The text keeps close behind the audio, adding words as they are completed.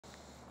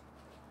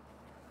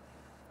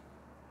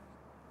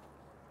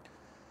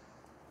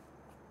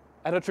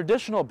At a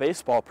traditional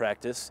baseball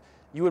practice,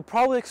 you would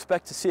probably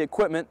expect to see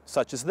equipment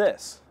such as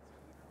this.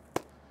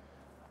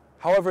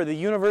 However, the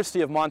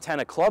University of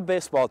Montana club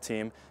baseball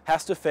team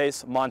has to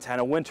face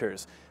Montana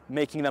winters,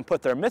 making them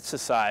put their mitts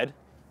aside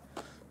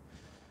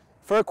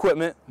for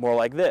equipment more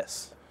like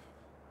this.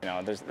 You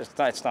know,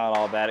 it's not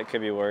all bad. It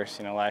could be worse.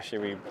 You know, last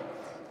year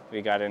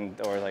we got in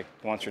like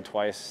once or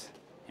twice,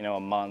 you know, a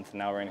month.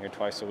 Now we're in here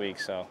twice a week,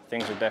 so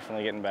things are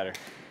definitely getting better.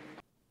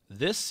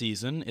 This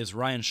season is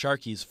Ryan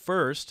Sharkey's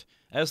first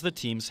as the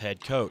team's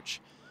head coach.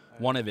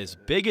 One of his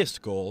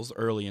biggest goals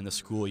early in the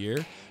school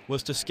year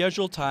was to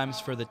schedule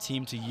times for the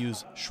team to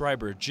use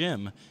Schreiber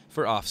Gym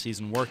for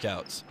off-season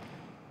workouts.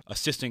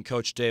 Assistant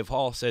coach Dave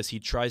Hall says he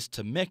tries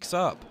to mix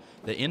up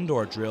the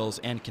indoor drills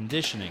and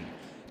conditioning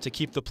to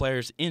keep the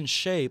players in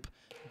shape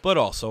but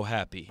also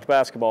happy.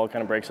 Basketball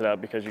kind of breaks it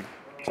up because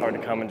it's hard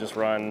to come and just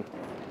run,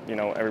 you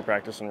know, every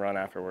practice and run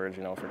afterwards,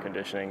 you know, for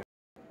conditioning.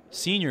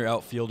 Senior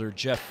outfielder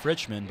Jeff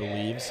Frischman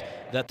believes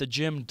that the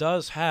gym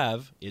does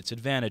have its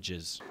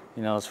advantages.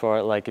 You know, as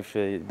far like if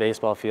a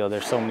baseball field,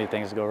 there's so many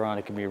things that go wrong.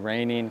 It can be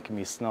raining, it can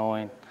be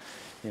snowing,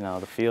 you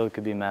know, the field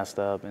could be messed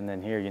up, and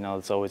then here, you know,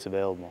 it's always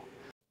available.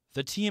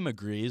 The team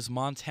agrees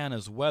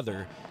Montana's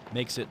weather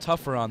makes it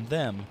tougher on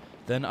them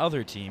than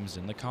other teams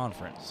in the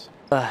conference.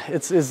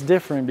 It's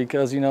different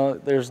because, you know,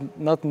 there's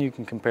nothing you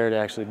can compare to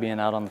actually being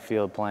out on the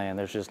field playing.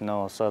 There's just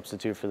no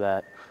substitute for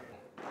that.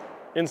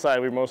 Inside,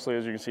 we mostly,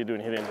 as you can see, doing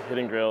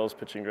hitting drills,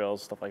 pitching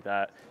drills, stuff like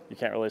that. You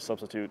can't really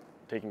substitute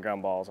taking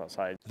ground balls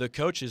outside. The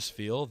coaches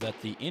feel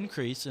that the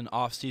increase in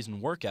off-season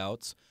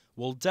workouts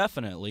will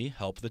definitely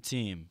help the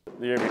team.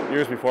 The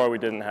years before, we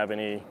didn't have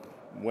any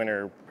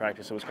winter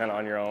practice. It was kind of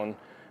on your own,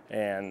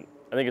 and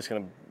I think it's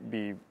going to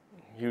be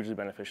hugely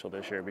beneficial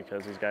this year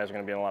because these guys are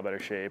going to be in a lot better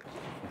shape.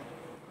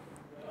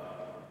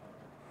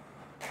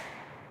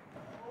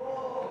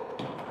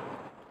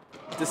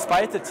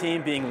 Despite the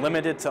team being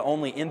limited to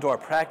only indoor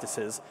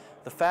practices,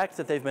 the fact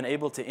that they've been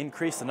able to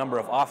increase the number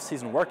of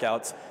off-season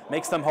workouts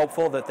makes them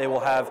hopeful that they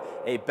will have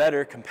a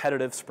better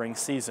competitive spring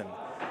season.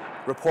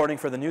 Reporting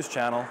for the News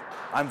Channel,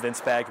 I'm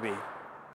Vince Bagby.